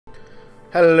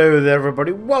Hello there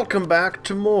everybody, welcome back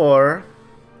to more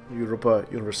Europa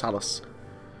Universalis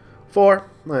 4.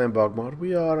 I am BogMod.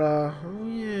 We are,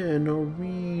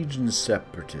 Norwegian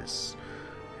separatists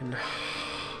in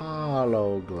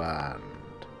Hollowland.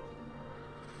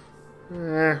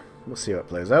 We'll see how it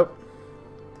plays out.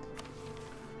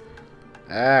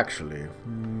 Actually,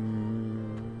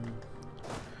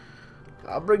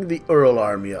 I'll bring the Earl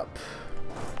army up.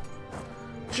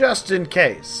 Just in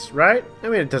case, right? I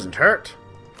mean, it doesn't hurt.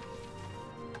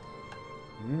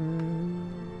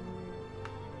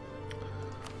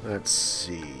 Let's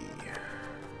see.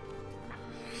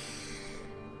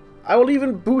 I will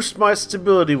even boost my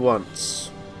stability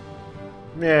once.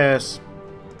 Yes.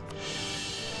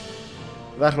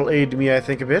 That will aid me, I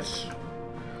think, a bit.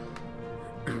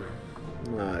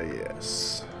 Ah,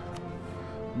 yes.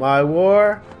 My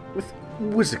war with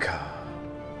Wizika.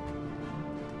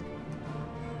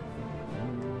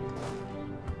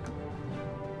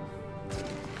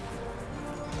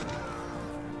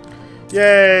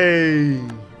 Yay!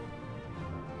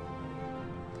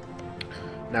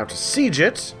 Now to siege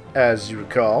it, as you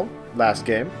recall, last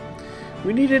game,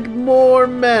 we needed more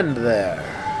men there.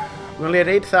 We only had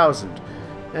 8,000,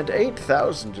 and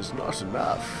 8,000 is not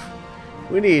enough.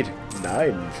 We need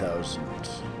 9,000.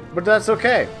 But that's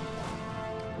okay.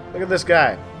 Look at this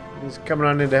guy. He's coming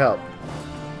on in to help.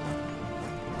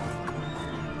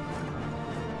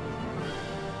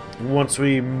 Once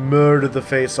we murder the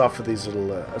face off of these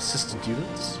little assistant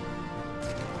units.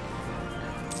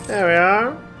 There we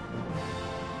are.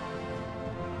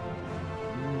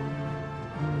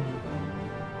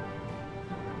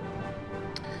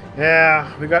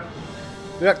 Yeah, we got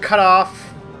cut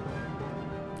off.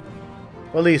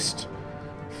 Well, at least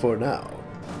for now.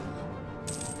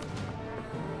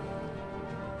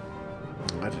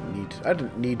 I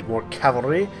didn't need more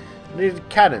cavalry. I needed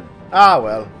cannon. Ah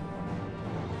well.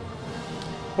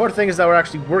 The important thing is that we're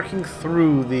actually working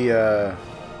through the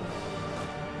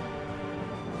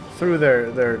through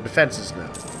their defenses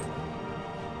now,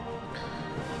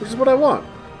 which is what I want.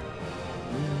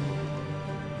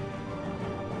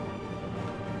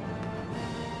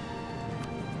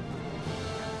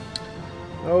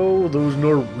 Oh, those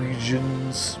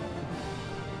Norwegians.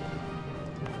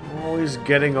 Always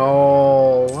getting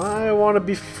all. I want to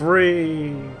be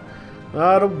free.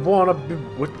 I don't want to be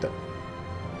with them.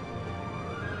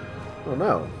 Oh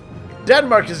no.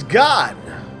 Denmark is gone!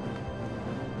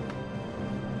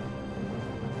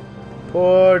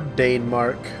 Poor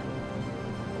Denmark.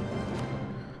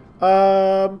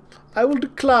 I will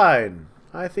decline.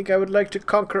 I think I would like to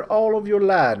conquer all of your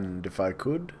land, if I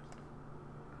could.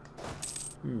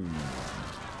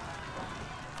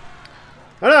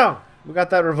 Oh no! We got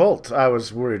that revolt I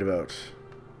was worried about.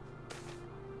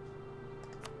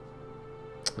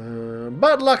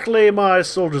 But luckily my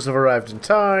soldiers have arrived in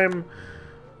time.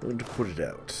 I'm going to put it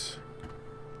out.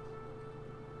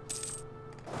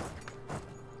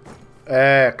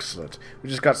 Excellent. We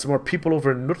just got some more people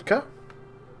over in Nootka,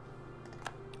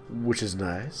 which is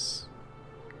nice.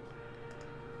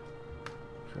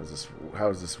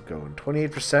 How's this going?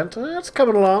 28%? That's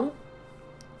coming along.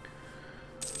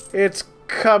 It's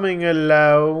coming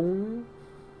along.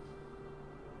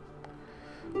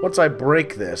 Once I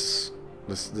break this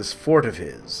fort of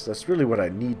his, that's really what I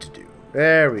need to do.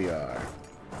 There we are.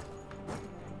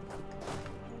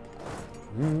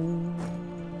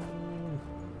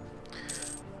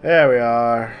 There we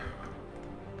are.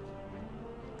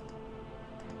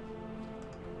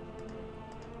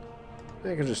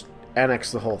 I can just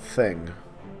annex the whole thing.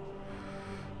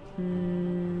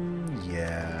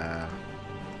 Yeah.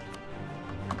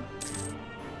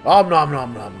 Nom nom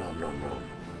nom nom nom nom nom.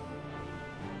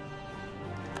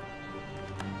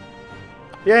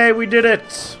 Yay, we did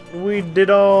it! We did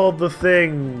all the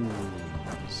things.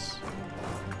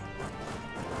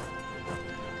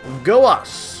 Go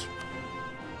us!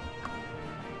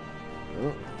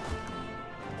 Oh.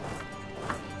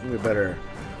 We better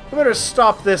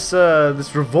stop this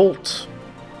this revolt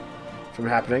from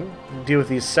happening. Deal with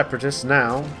these separatists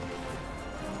now.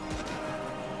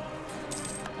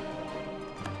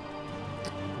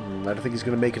 I don't think he's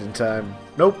gonna make it in time.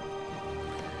 Nope.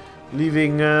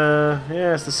 Leaving,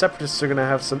 yes, the separatists are gonna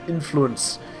have some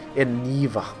influence in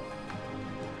Niva.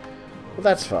 Well,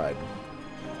 that's fine.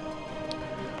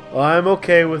 Well, I'm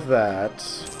okay with that.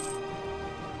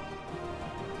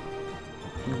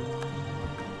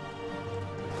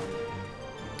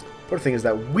 Important thing is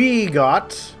that we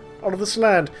got all of this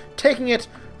land, taking it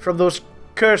from those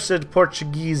cursed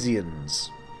Portuguesians.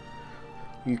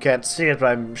 You can't see it, but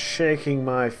I'm shaking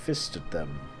my fist at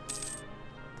them.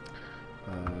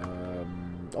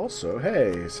 Also,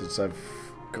 hey, since I've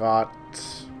got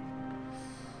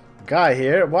a guy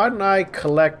here, why don't I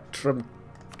collect from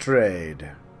trade?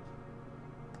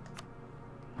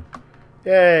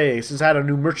 Yay, since I had a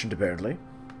new merchant apparently.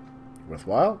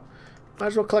 Worthwhile. Might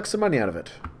as well collect some money out of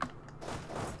it.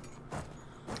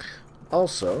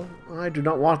 Also, I do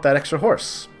not want that extra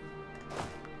horse.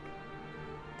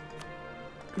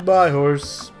 Goodbye,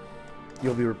 horse.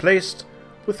 You'll be replaced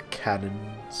with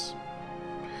cannons.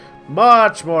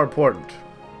 Much more important.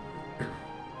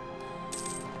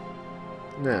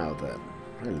 Now then.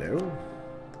 Hello.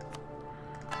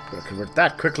 Gonna convert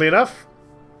that quickly enough.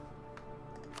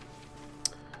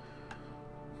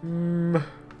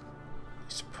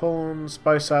 Poems,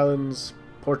 Spice Islands,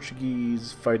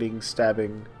 Portuguese, fighting,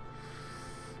 stabbing.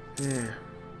 Yeah.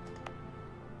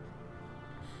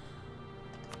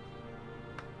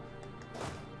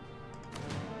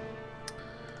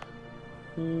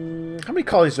 How many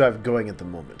colonies do I have going at the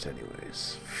moment,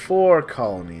 anyways? 4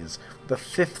 colonies. The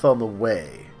 5th on the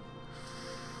way.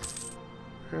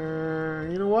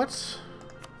 You know what?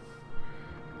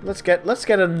 Let's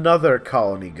get another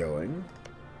colony going.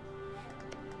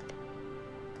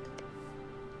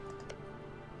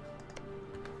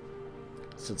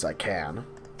 Since I can.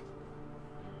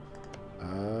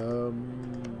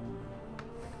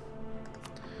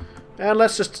 And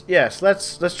let's just, yes,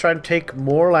 let's try and take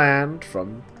more land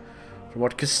from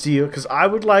what Castile, because I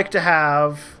would like to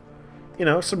have, you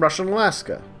know, some Russian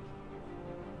Alaska.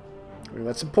 I mean,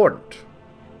 that's important.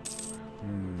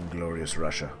 Glorious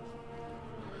Russia.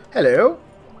 Hello.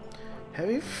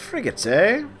 Heavy frigates,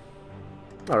 eh?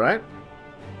 Alright.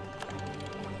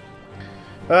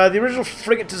 The original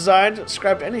frigate design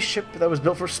described any ship that was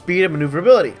built for speed and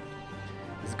maneuverability.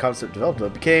 As the concept developed,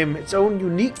 it became its own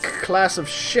unique class of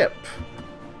ship.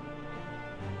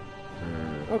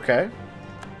 Okay.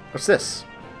 What's this?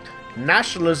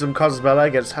 Nationalism causes battle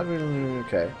against...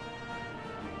 Okay.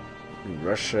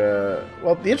 Russia...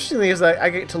 Well, the interesting thing is that I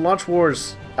get to launch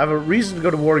wars. I have a reason to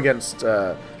go to war against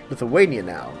Lithuania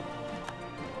now.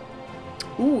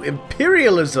 Ooh,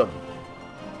 Imperialism!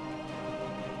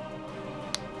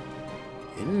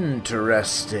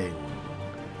 Interesting.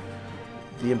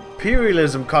 The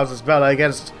Imperialism causes battle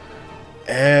against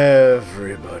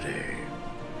everybody.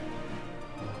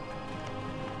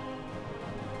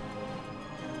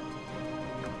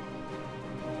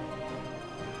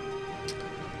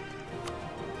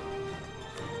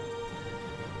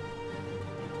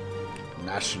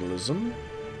 Nationalism.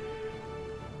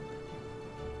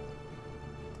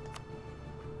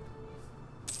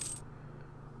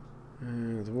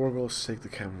 The war goals take the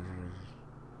camera.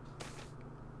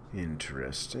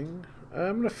 Interesting.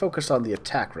 I'm going to focus on the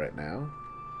attack right now.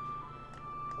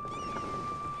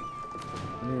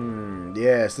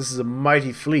 Yes, this is a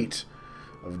mighty fleet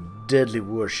of deadly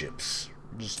warships.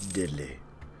 Just deadly.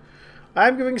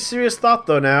 I'm giving serious thought,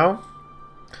 though, now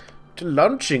to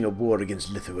launching a war against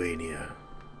Lithuania.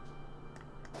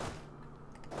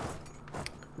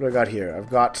 What do I got here? I've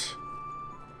got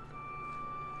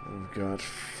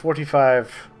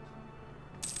 45...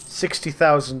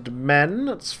 60,000 men.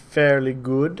 That's fairly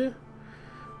good.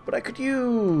 But I could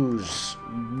use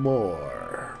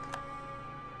more.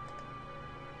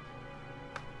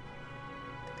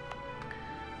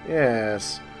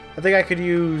 Yes. I think I could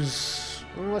use...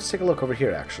 Well, let's take a look over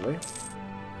here, actually.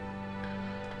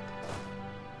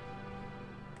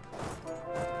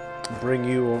 Bring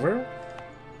you over.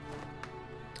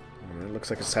 It looks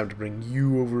like it's time to bring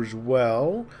you over as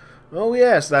well. Oh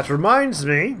yes, that reminds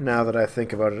me, now that I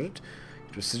think about it,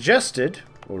 it was suggested,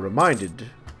 or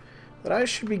reminded, that I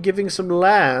should be giving some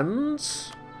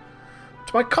lands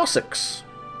to my Cossacks.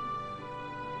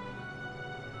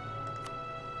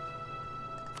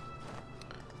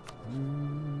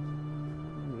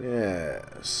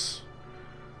 Yes.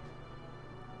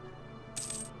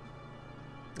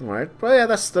 Alright, well yeah,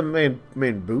 that's the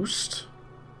main boost.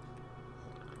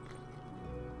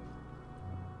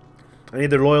 I need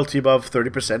their loyalty above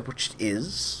 30%, which it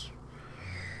is.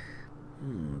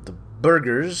 The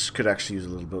burghers could actually use a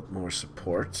little bit more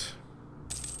support.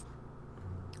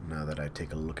 Now that I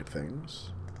take a look at things.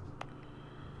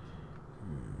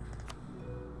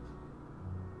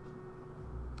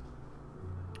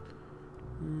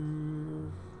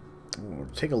 It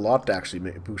would take a lot to actually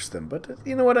boost them, but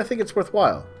you know what? I think it's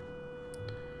worthwhile.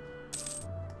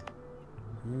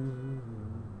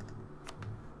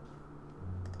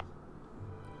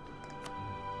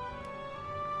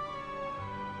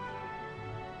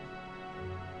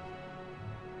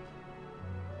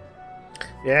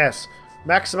 Yes,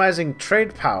 maximizing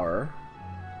trade power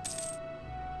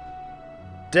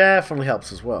definitely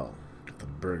helps as well. Get the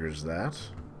burghers that.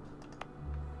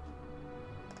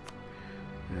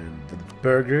 And the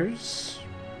burghers.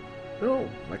 Oh,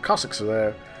 my Cossacks are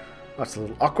there. That's a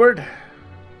little awkward.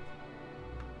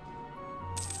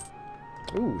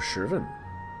 Ooh, Shervin.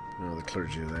 No, the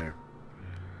clergy are there.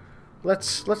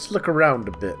 Let's look around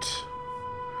a bit.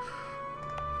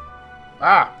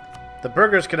 Ah! The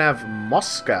burghers can have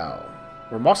Moscow.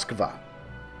 Or Moskva.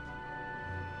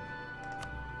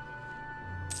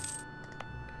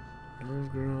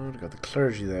 Novgorod. Got the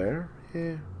clergy there.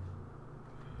 Yeah.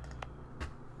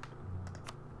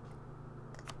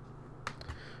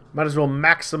 Might as well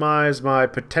maximize my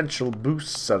potential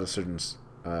boosts out of certain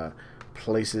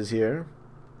places here.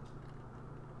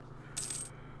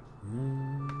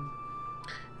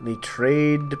 Any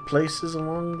trade places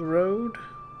along the road?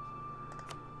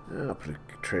 I'll put a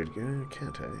trade.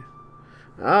 Can't I?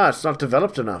 Ah, it's not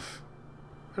developed enough.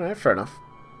 Alright, fair enough.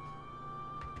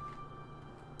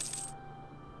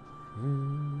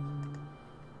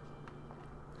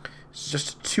 It's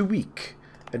just too weak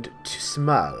and too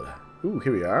small. Ooh,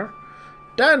 here we are.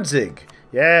 Danzig!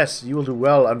 Yes, you will do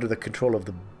well under the control of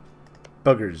the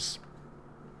buggers.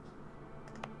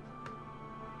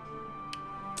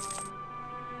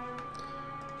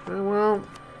 Well,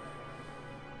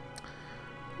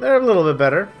 they're a little bit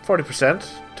better. 40%.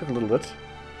 Took a little bit.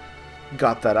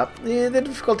 Got that up. Yeah, the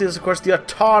difficulty is, of course, the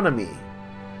autonomy.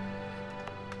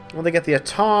 When they get the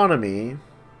autonomy, it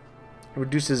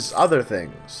reduces other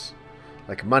things,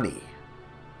 like money.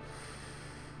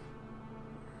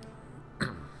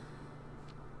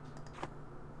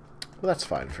 Well, that's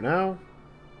fine for now.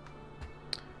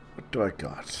 What do I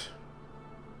got?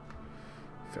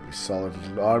 Fairly solid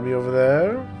little army over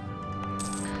there.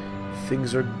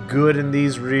 Things are good in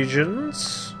these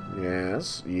regions.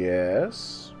 Yes,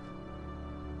 yes.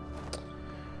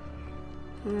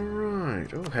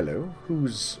 Alright. Oh, hello.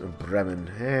 Who's Bremen?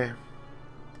 Eh.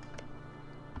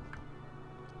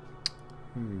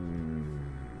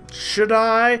 Should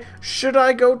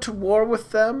I go to war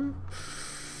with them?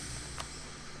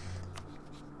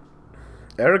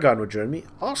 Aragon would join me.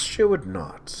 Austria would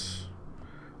not.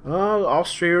 Oh,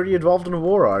 Austria, you're already involved in a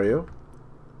war, are you?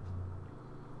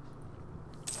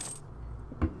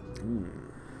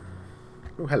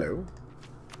 Oh, hello.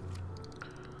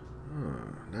 Oh,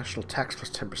 national tax plus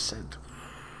 10%.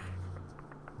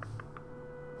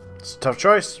 It's a tough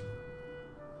choice.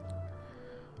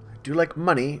 I do like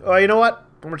money. Oh, you know what?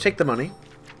 I'm going to take the money.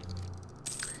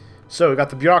 So, we got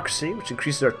the bureaucracy, which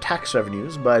increases our tax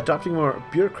revenues by adopting a more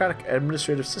bureaucratic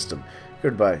administrative system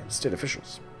governed by state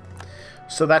officials.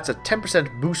 So that's a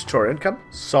 10% boost to our income.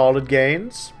 Solid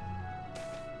gains.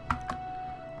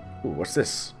 Ooh, what's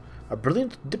this? A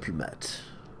brilliant diplomat.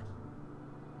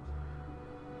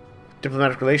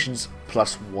 Diplomatic relations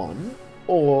 +1.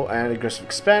 Or an aggressive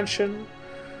expansion.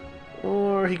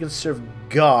 Or he can serve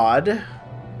God.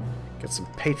 Get some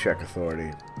patriarch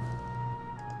authority.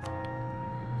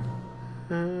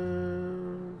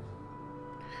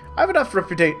 I have enough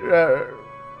reputation.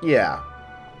 Yeah.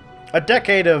 A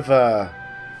decade of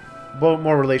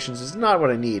more relations is not what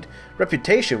I need.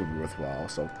 Reputation would be worthwhile,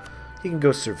 so he can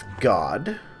go serve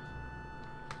God.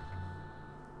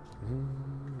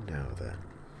 Now then.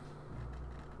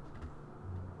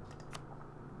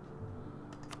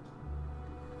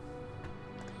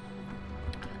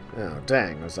 Oh,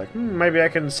 dang. I was like, maybe I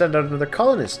can send out another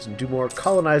colonist and do more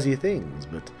colonizy things,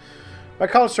 but my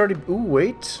colonists already... Ooh,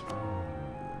 wait.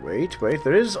 Wait.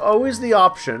 There is always the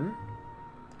option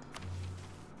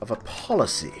of a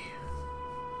policy.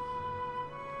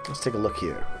 Let's take a look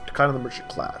here. Decline of the merchant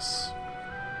class.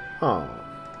 Oh.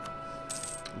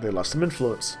 They lost some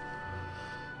influence.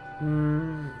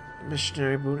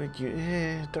 Missionary boon.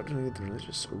 Don't really get the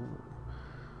religious. Ooh.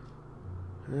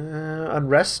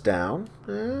 Unrest down.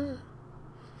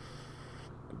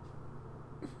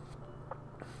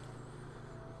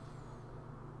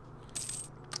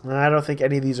 I don't think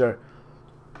any of these are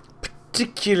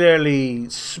particularly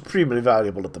supremely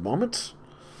valuable at the moment.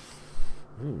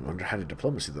 Underhanded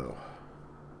diplomacy, though.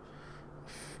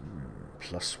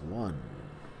 +1.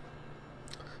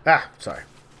 Ah, sorry.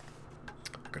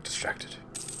 I got distracted.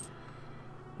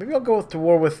 Maybe I'll go to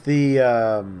war with the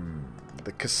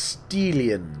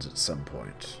Castilians at some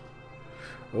point.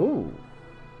 Ooh.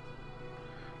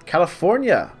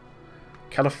 California.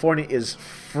 California is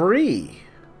free.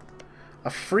 A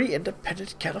free,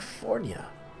 independent California.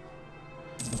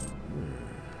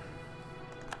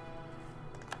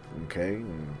 Okay.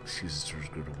 Excuse us to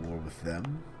go to war with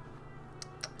them.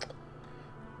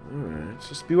 Alright.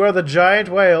 Just beware the giant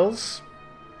whales.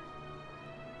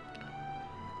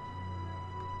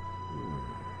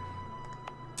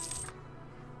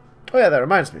 Oh yeah, that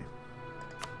reminds me.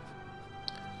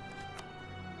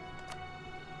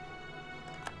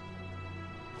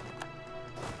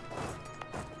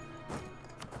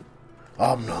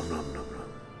 Nom nom nom nom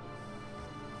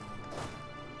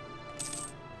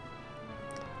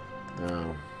nom.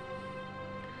 No.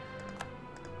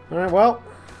 Alright, well.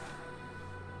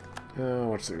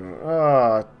 What's it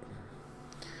going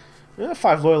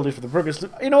 5 loyalty for the burgers.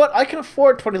 You know what? I can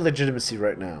afford 20 legitimacy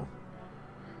right now.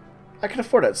 I can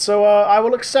afford it. So I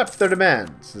will accept their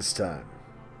demands this time.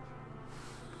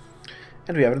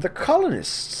 And we have another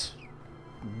colonist.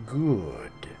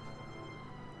 Good.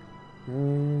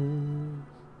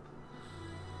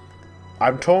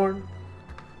 I'm torn.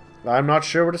 I'm not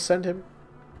sure where to send him.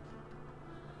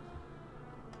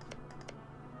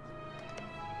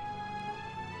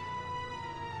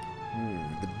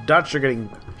 The Dutch are getting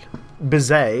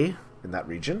busy in that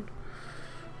region.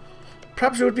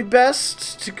 Perhaps it would be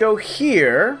best to go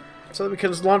here so that we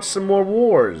can launch some more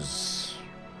wars.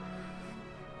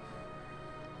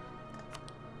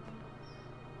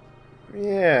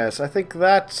 Yes, I think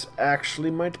that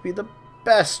actually might be the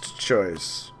best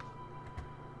choice.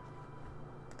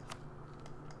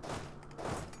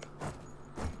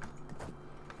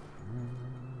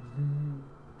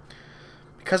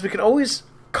 Because we can always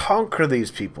conquer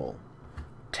these people,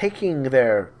 taking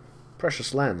their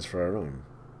precious lands for our own.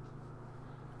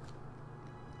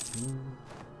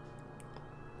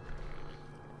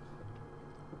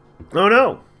 Oh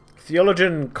no!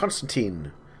 Theologian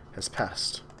Constantine has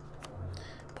passed.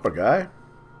 Poor guy.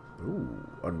 Ooh,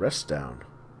 unrest down.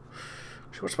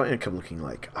 What's my income looking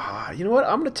like? You know what?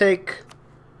 I'm going to take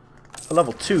a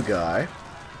level 2 guy.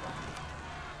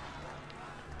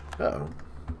 Uh-oh.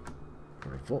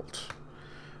 Revolt.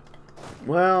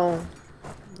 Well,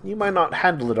 you might not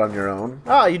handle it on your own.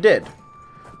 You did.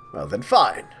 Well, then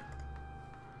fine.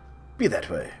 Be that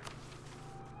way.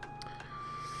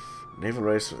 Naval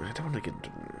race. I don't want to get...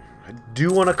 I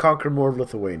do want to conquer more of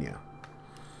Lithuania.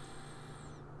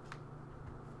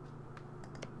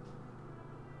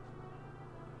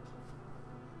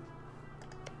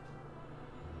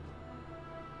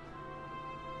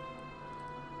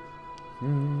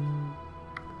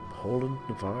 Poland,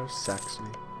 Navarre,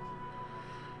 Saxony.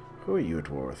 Who are you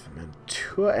at war with?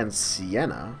 Mantua and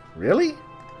Siena? Really?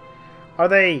 Are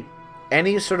they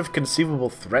any sort of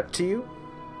conceivable threat to you?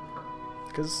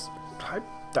 Because I'm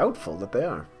doubtful that they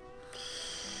are.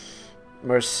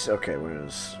 Okay,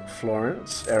 where's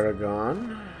Florence,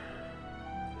 Aragon?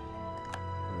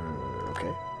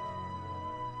 Okay.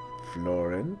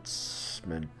 Florence,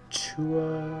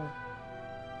 Mantua,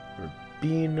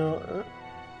 Urbino.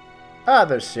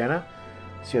 There's Siena.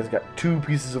 Siena's got 2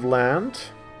 pieces of land.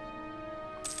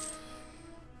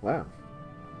 Wow.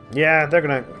 Yeah, they're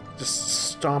gonna just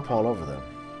stomp all over them.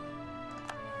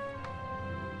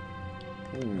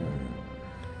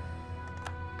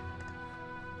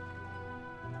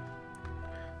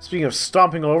 Speaking of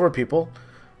stomping all over people,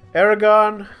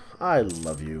 Aragon, I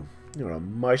love you. You're a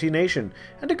mighty nation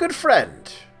and a good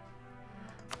friend.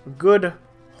 A good,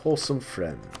 wholesome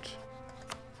friend.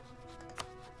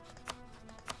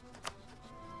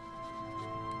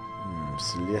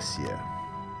 Silesia.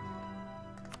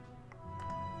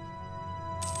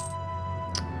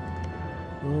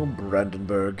 Oh,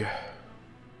 Brandenburg.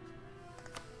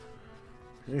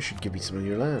 You should give me some of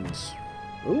your lands.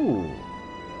 Ooh.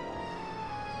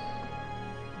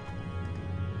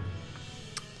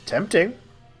 Tempting.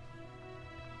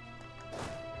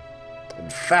 In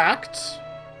fact...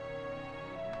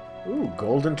 Ooh,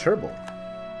 Golden Turbo.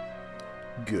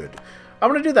 Good.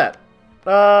 I'm gonna do that.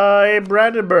 Hey,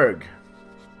 Brandenburg.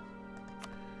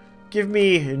 Give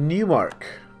me Newmark.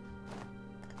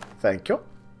 Thank you.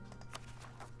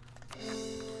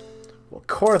 We'll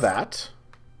core that.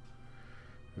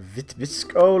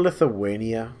 Vitebsk. Oh,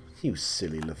 Lithuania. You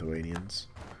silly Lithuanians.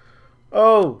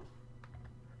 Oh.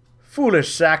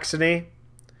 Foolish Saxony.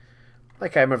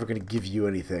 Like I'm ever going to give you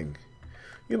anything.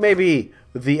 You may be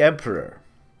the Emperor,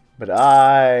 but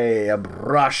I am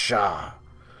Russia.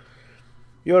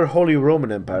 Your Holy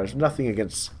Roman Empire is nothing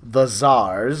against the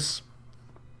Tsars.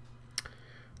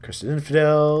 Cursed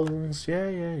infidels. Yeah,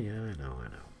 I know.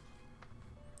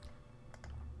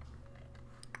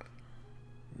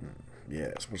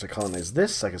 Yes, once I colonize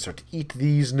this, I can start to eat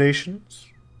these nations.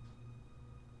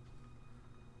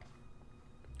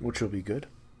 Which will be good.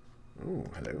 Oh,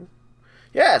 hello.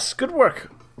 Yes, good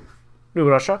work, New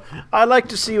Russia. I like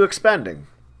to see you expanding.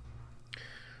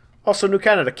 Also, New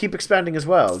Canada, keep expanding as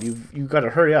well. You've got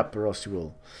to hurry up or else you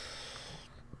will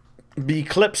be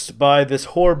eclipsed by this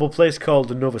horrible place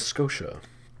called Nova Scotia.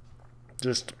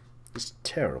 Just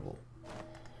terrible.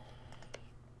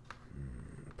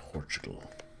 Portugal.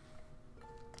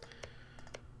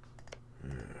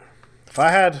 If I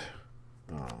had...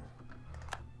 Oh.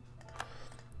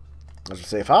 I was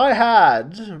say, if I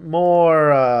had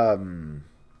more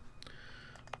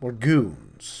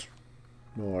goons,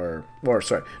 sorry,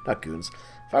 not goons.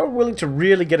 If I were willing to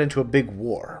really get into a big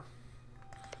war,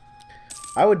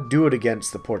 I would do it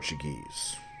against the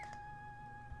Portuguese.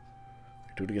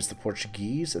 Do it against the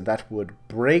Portuguese, and that would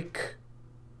break...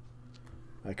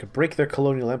 I could break their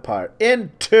colonial empire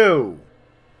in two,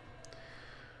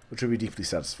 which would be deeply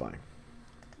satisfying.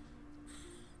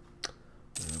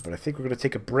 But I think we're going to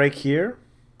take a break here.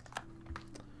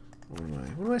 What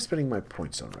am I spending my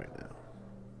points on right now?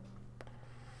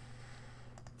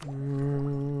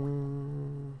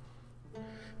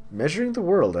 Measuring the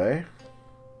world, eh?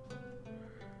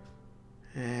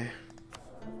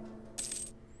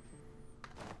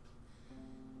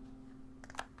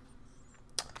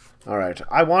 All right,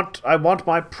 I want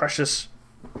my precious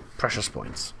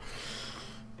points.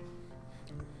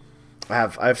 I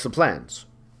have some plans.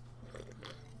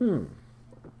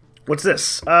 What's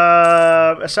this?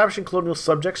 Establishing colonial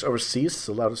subjects overseas has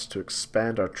allowed us to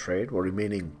expand our trade while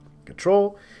remaining in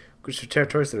control, which for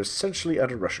territories that are essentially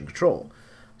under Russian control.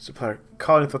 Supply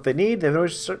calling with what they need, they've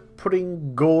always start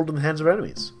putting gold in the hands of our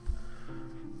enemies.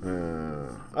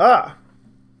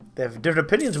 They have different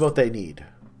opinions of what they need.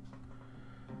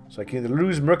 So I can either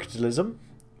lose mercantilism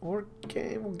or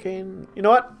gain. You know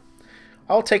what?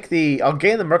 I'll gain the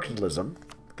mercantilism.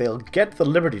 They'll get the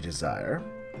liberty desire.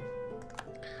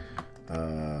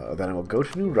 Then I will go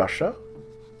to New Russia.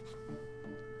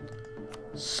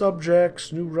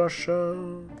 Subjects, New Russia.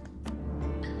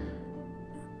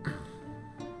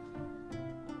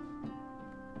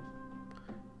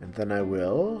 And then I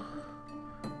will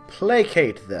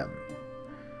placate them.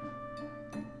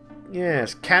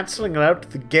 Yes, cancelling out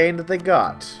the gain that they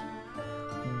got.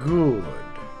 Good.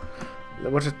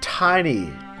 What a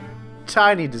tiny,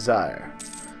 tiny desire.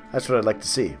 That's what I'd like to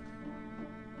see.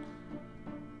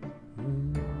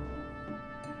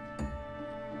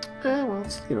 Well,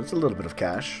 it's a little bit of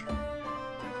cash.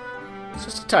 It's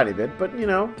just a tiny bit, but,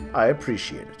 I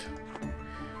appreciate it.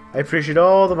 I appreciate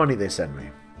all the money they send me.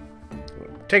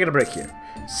 Taking a break here.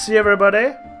 See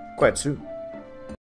everybody quite soon.